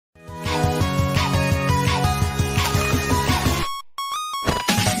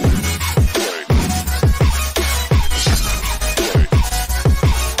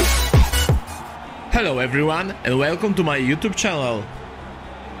everyone and welcome to my YouTube channel.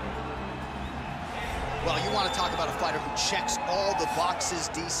 Well, you want to talk about a fighter who checks all the boxes,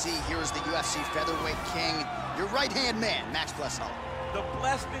 DC. Here is the UFC featherweight king, your right-hand man, Max Holloway. The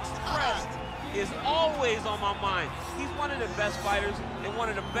blessed expressed is always on my mind. He's one of the best fighters and one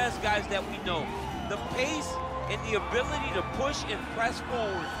of the best guys that we know. The pace and the ability to push and press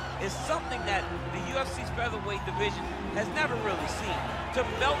forward is something that the UFC's featherweight division has never really seen. To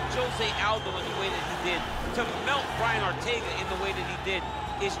melt Jose Aldo in the way that he did, to melt Brian Ortega in the way that he did,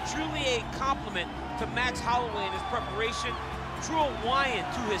 is truly a compliment to Max Holloway in his preparation, drew a Hawaiian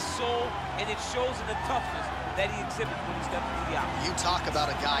to his soul, and it shows in the toughness that he exhibits when he steps into the octagon. You talk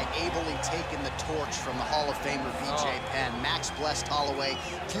about a guy ably taking the torch from the Hall of Famer BJ Penn. Max blessed Holloway.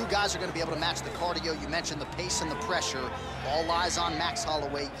 Few guys are going to be able to match the cardio. You mentioned the pace and the pressure. All eyes on Max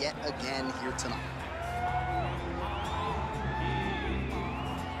Holloway yet again here tonight.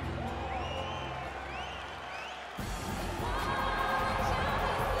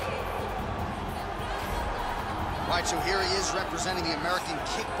 All right, so here he is representing the American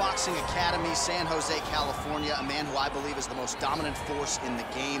Kickboxing Academy, San Jose, California, a man who I believe is the most dominant force in the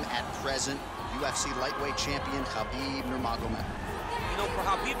game at present, UFC lightweight champion Khabib Nurmagomedov. You know, for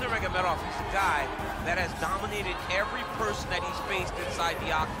Khabib Nurmagomedov, he's a guy that has dominated every person that he's faced inside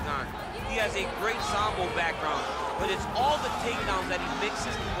the octagon. He has a great sambo background, but it's all the takedowns that he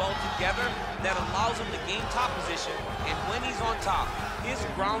mixes well together that allows him to gain top position, and when he's on top, his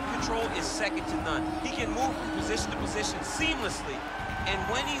ground control is second to none. He can move from position to position seamlessly, and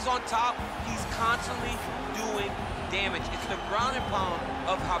when he's on top, he's constantly doing damage. It's the ground and pound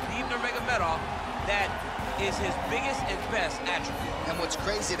of Khabib Nurmagomedov that is his biggest and best attribute. And what's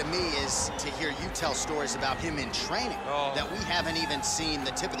crazy to me is to hear you tell stories about him in training that we haven't even seen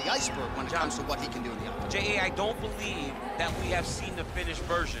the tip of the iceberg when it comes to what he can do in the octagon. J.A., I don't believe that we have seen the finished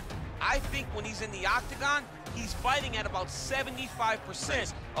version. I think when he's in the octagon, he's fighting at about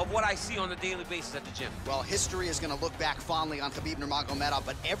 75% of what I see on a daily basis at the gym. Well, history is going to look back fondly on Khabib Nurmagomedov,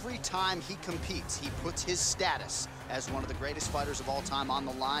 but every time he competes, he puts his status as one of the greatest fighters of all time on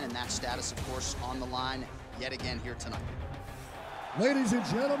the line, and that status, of course, on the line yet again here tonight. Ladies and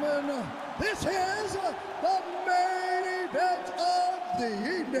gentlemen, this is the main event of the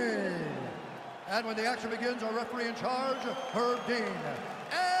evening. And when the action begins, our referee in charge, Herb Dean.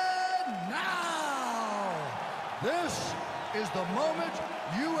 And now, this is the moment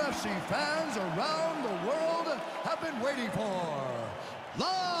UFC fans around the world have been waiting for.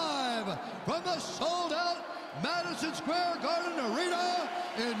 Live from the sold-out Madison Square Garden Arena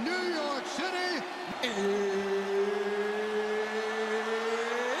in New York City, it's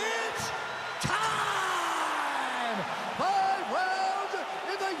time! 5 rounds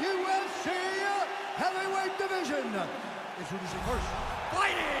in the UFC heavyweight division. Introducing first,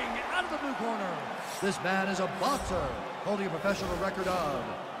 fighting out of the blue corner. This man is a boxer holding a professional record of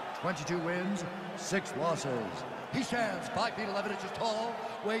 22 wins, 6 losses. He stands 5 feet 11 inches tall,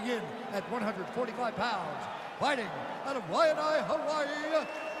 weighing in at 145 pounds. Fighting out of Waianae, Hawaii,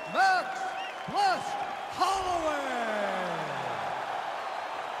 Max Holloway.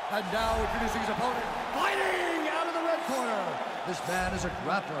 And now introducing his opponent, fighting out of the red corner. This man is a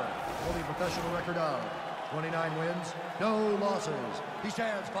grappler, holding a professional record of 29 wins, no losses. He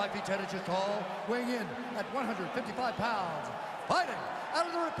stands 5 feet 10 inches tall, weighing in at 155 pounds. Fighting out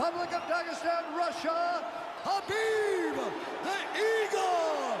of the Republic of Dagestan, Russia, Khabib, the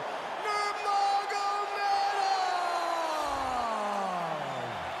Eagle, Nurmagomedov.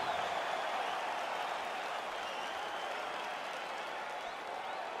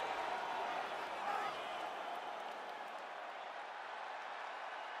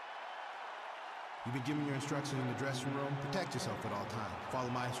 You've been given your instructions in the dressing room. Protect yourself at all times. Follow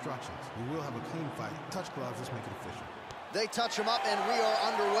my instructions. We will have a clean fight. Touch gloves, let's make it official. They touch him up, and we are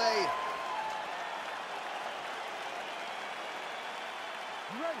underway.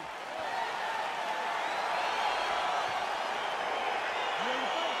 You ready?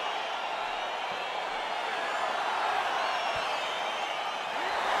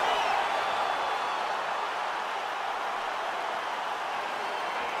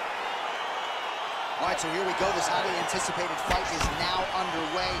 All right, so here we go. This highly anticipated fight is now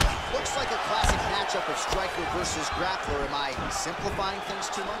underway. Looks like a classic matchup of striker versus grappler. Am I simplifying things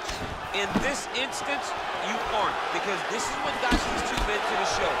too much? In this instance, you aren't, because this is what got these two men to the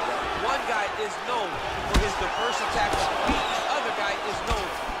show. One guy is known for his diverse attacks on the feet. The other guy is known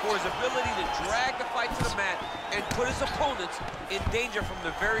for his ability to drag the fight to the mat and put his opponents in danger from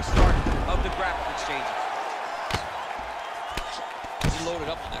the very start of the grappling exchanges. He loaded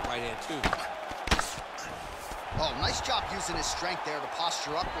up on that right hand, too. Oh, nice job using his strength there to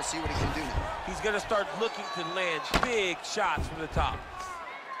posture up. We'll see what he can do now. He's going to start looking to land big shots from the top.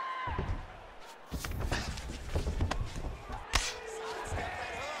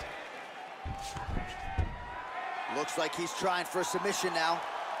 Looks like he's trying for a submission now.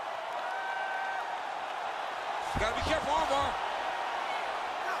 Gotta be careful, armbar.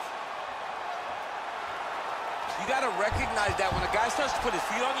 You gotta recognize that when a guy starts to put his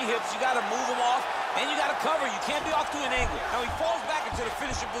feet on your hips, you gotta move him off, and you gotta cover. You can't be off to an angle. Now he falls back into the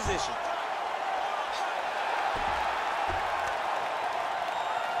finishing position.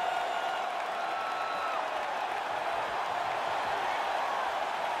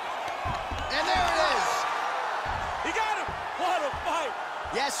 And there it is. He got him. What a fight.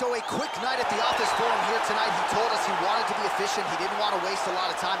 Yeah, so a quick night at the office for him here tonight. He told us he wanted to be efficient. He didn't want to waste a lot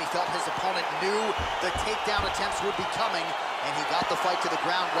of time. He felt his opponent knew the takedown attempts would be coming, and he got the fight to the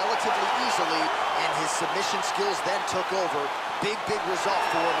ground relatively easily, and his submission skills then took over. Big, big result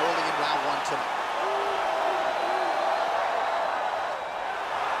for him early in round one tonight.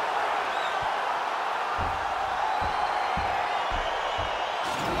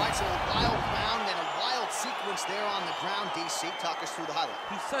 All right, so a wild round and a wild sequence there on the ground. DC, talk us through the highlight.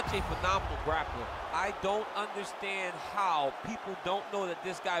 He's such a phenomenal grappler. I don't understand how people don't know that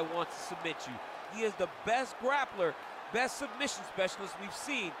this guy wants to submit you. He is the best grappler, best submission specialist we've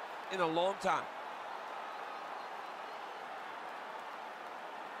seen in a long time.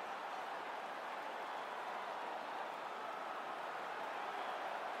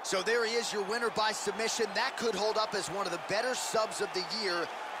 So there he is, your winner by submission. That could hold up as one of the better subs of the year.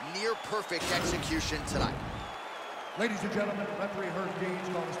 Near perfect execution tonight. Ladies and gentlemen, referee Hughes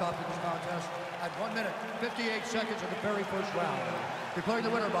called a stop to this contest at 1 minute, 58 seconds of the very first round. Declaring the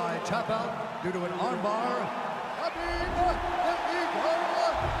winner by tap out due to an armbar, Khabib the Eagle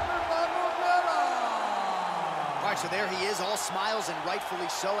Nurmagomedov. All right, so there he is, all smiles, and rightfully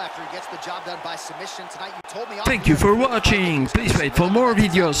so after he gets the job done by submission tonight. You told me. Thank you for watching. Please wait for more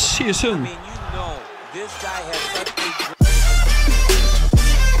videos. See you soon. I mean, you know, this guy has such a